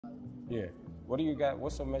Yeah. What do you got?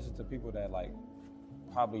 What's the message to people that like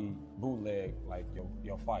probably bootleg like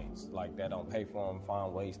your fights, like that don't pay for them,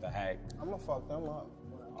 find ways to hack? I'm gonna fuck them up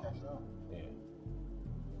when I catch them. Yeah.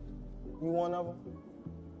 You one of them?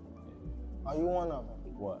 Are you one of them?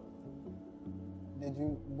 What? Did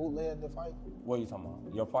you bootleg the fight? What are you talking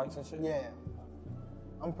about? Your fights and shit? Yeah.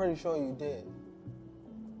 I'm pretty sure you did.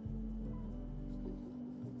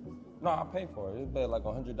 No, I paid for it. It'd be like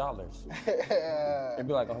 $100. It'd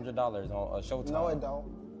be like $100 on a Showtime. No, it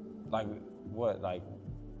don't. Like what? Like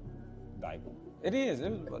it is.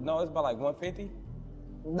 No, it's about like $150.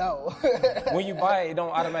 No. When you buy it, it don't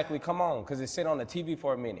automatically come on because it sit on the TV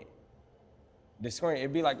for a minute. The screen,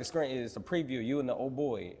 it'd be like the screen is a preview. You and the old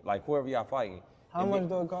boy, like whoever y'all fighting. How much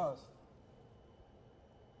do it cost?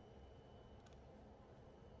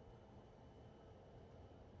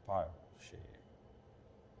 Fire. Shit.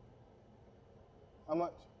 How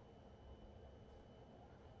much?